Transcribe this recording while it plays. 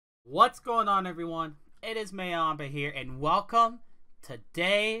What's going on, everyone? It is Mayamba here, and welcome to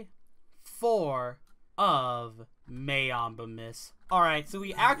day 4 of Mayamba-Mas. Alright, so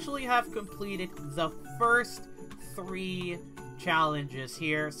we actually have completed the first 3 challenges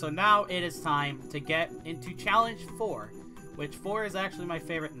here, so now it is time to get into challenge 4, which 4 is actually my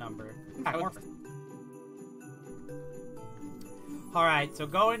favorite number. Alright, so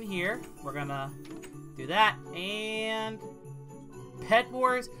go in here, we're gonna do that, and Pet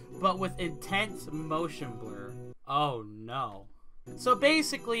Wars, but with intense motion blur. Oh no. So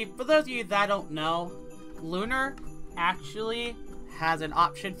basically, for those of you that don't know, Lunar actually has an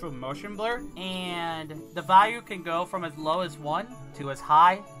option for motion blur, and the value can go from as low as 1 to as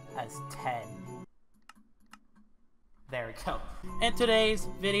high as 10. There we go. In today's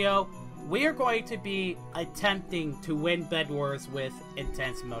video, we are going to be attempting to win Bed Wars with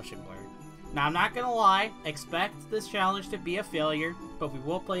intense motion blur. Now, I'm not gonna lie, expect this challenge to be a failure, but we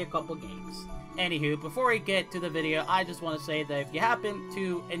will play a couple games. Anywho, before we get to the video, I just want to say that if you happen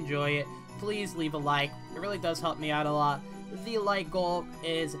to enjoy it, please leave a like. It really does help me out a lot. The like goal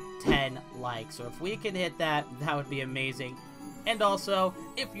is 10 likes, so if we can hit that, that would be amazing. And also,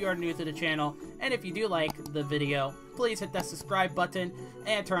 if you are new to the channel, and if you do like the video, please hit that subscribe button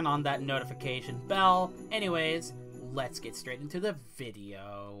and turn on that notification bell. Anyways, let's get straight into the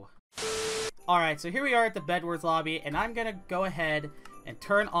video. Alright, so here we are at the Bed Wars lobby, and I'm gonna go ahead and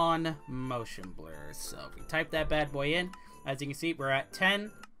turn on motion blur. So if we type that bad boy in, as you can see, we're at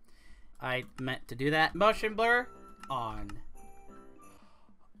 10. I meant to do that. Motion blur on.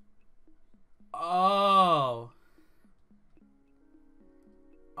 Oh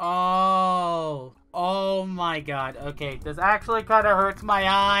my god. Okay, this actually kind of hurts my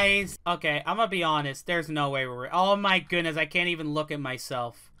eyes. Okay, I'm gonna be honest. There's no way we're... Oh my goodness, I can't even look at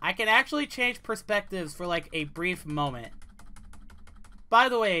myself. I can actually change perspectives for like a brief moment. By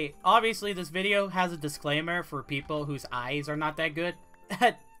the way, obviously this video has a disclaimer for people whose eyes are not that good.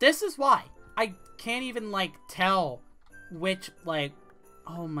 This is why. I can't even like tell which like...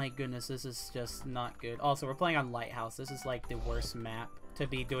 Oh my goodness, this is just not good. Also, we're playing on Lighthouse. This is like the worst map to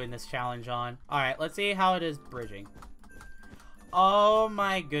be doing this challenge on. Alright, let's see how it is bridging. Oh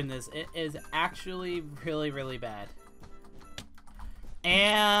my goodness, it is actually really, really bad.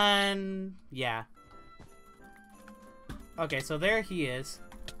 And yeah. Okay, so there he is.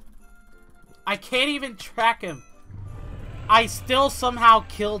 I can't even track him. I still somehow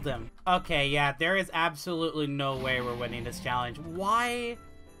killed him. Okay, yeah, there is absolutely no way we're winning this challenge. Why?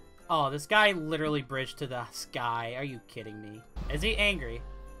 Oh, this guy literally bridged to the sky. Are you kidding me? Is he angry?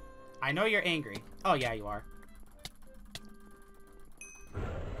 I know you're angry. Oh, yeah, you are.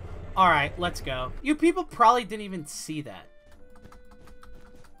 Alright, let's go. You people probably didn't even see that.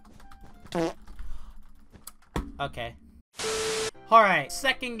 Okay. Alright,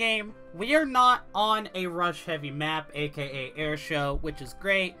 second game. We are not on a rush heavy map, aka air show, which is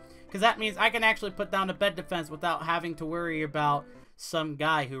great, because that means I can actually put down a bed defense without having to worry about some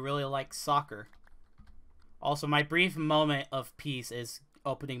guy who really likes soccer. Also, my brief moment of peace is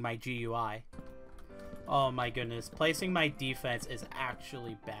opening my GUI. Oh my goodness, placing my defense is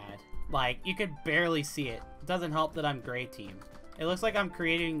actually bad. Like, you could barely see it. It doesn't help that I'm gray team. It looks like I'm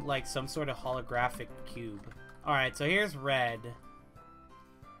creating like some sort of holographic cube. Alright, so here's red.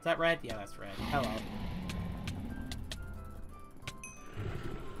 Is that red? Yeah, that's red. Hello.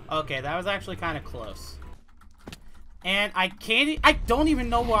 Okay, that was actually kind of close. And I don't even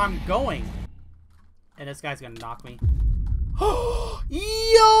know where I'm going. And this guy's gonna knock me.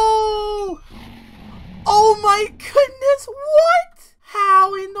 Yo! Oh my goodness, what?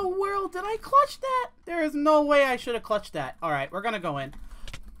 How in the world did I clutch that? There is no way I should have clutched that. Alright, we're gonna go in.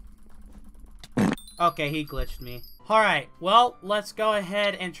 Okay, he glitched me. Alright, well, let's go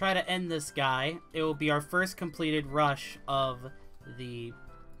ahead and try to end this guy. It will be our first completed rush of the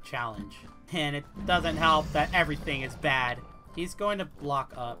challenge. And it doesn't help that everything is bad. He's going to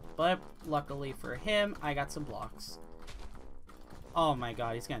block up, but luckily for him, I got some blocks. Oh my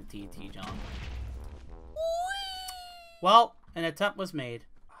god, he's gonna TNT jump. Well, an attempt was made.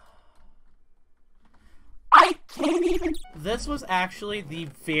 I can't even... This was actually the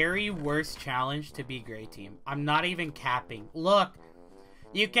very worst challenge to be gray team. I'm not even capping. Look,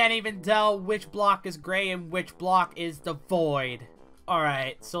 you can't even tell which block is gray and which block is the void.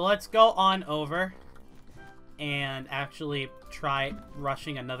 Alright, so let's go on over and actually try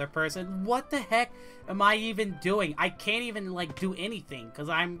rushing another person. What the heck am I even doing? I can't even like do anything because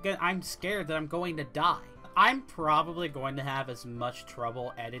I'm scared that I'm going to die. I'm probably going to have as much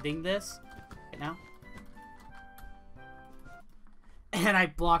trouble editing this right now And I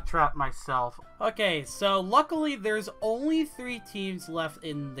block trapped myself. Okay, so luckily there's only 3 teams left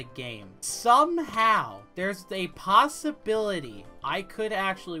in the game. Somehow, there's a possibility I could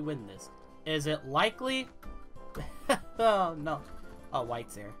actually win this. Is it likely? Oh, no. Oh,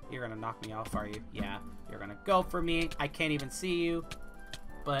 White's there. You're gonna knock me off, are you? Yeah, you're gonna go for me. I can't even see you.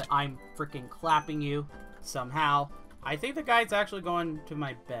 But I'm freaking clapping you somehow. I think the guy's actually going to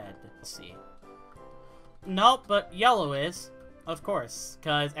my bed. Let's see. Nope, but yellow is. Of course,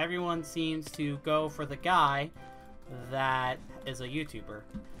 because everyone seems to go for the guy that is a YouTuber.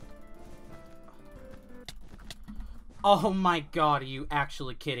 Oh my god, are you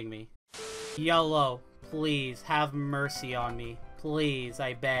actually kidding me? Yellow, please, have mercy on me. Please,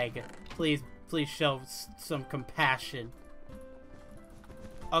 I beg. Please, please show some compassion.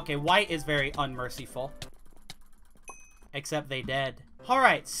 Okay, white is very unmerciful. Except they dead.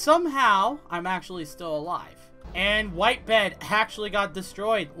 Alright, somehow, I'm actually still alive. And white bed actually got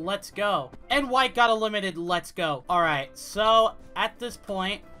destroyed. Let's go. And white got eliminated. Let's go. Alright, so at this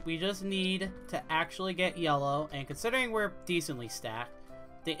point, we just need to actually get yellow. And considering we're decently stacked,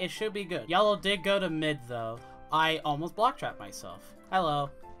 it should be good. Yellow did go to mid, though. I almost block trapped myself. Hello.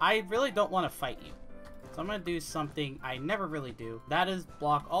 I really don't want to fight you. So I'm going to do something I never really do. That is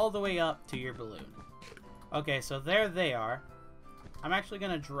block all the way up to your balloon. Okay, so there they are. I'm actually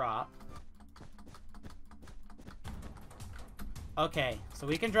going to drop. Okay, so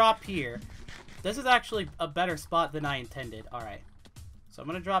we can drop here. This is actually a better spot than I intended. Alright. So I'm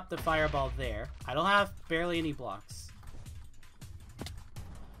going to drop the fireball there. I don't have barely any blocks.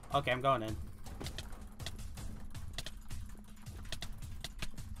 Okay, I'm going in.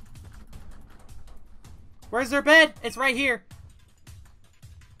 Where's their bed? It's right here.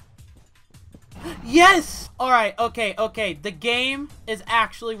 Yes! Alright, okay, okay. The game is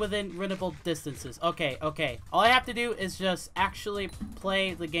actually within winnable distances. Okay, okay. All I have to do is just actually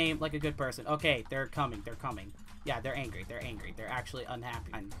play the game like a good person. Okay, they're coming, they're coming. Yeah, they're angry, they're angry. They're actually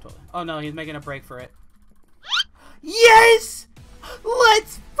unhappy. Oh no, he's making a break for it. Yes!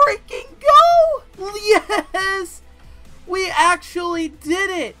 Let's freaking go! Yes! We actually did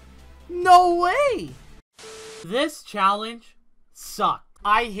it! No way! This challenge sucked.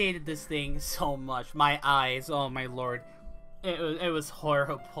 I hated this thing so much. My eyes, oh my lord. It was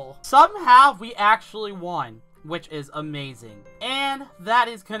horrible. Somehow we actually won, which is amazing. And that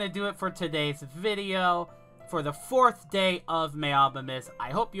is gonna do it for today's video for the 4th day of Mayamba-Mas.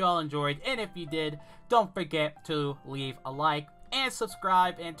 I hope you all enjoyed, and if you did, don't forget to leave a like and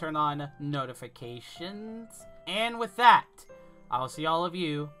subscribe and turn on notifications. And with that, I'll see all of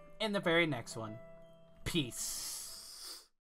you in the very next one. Peace.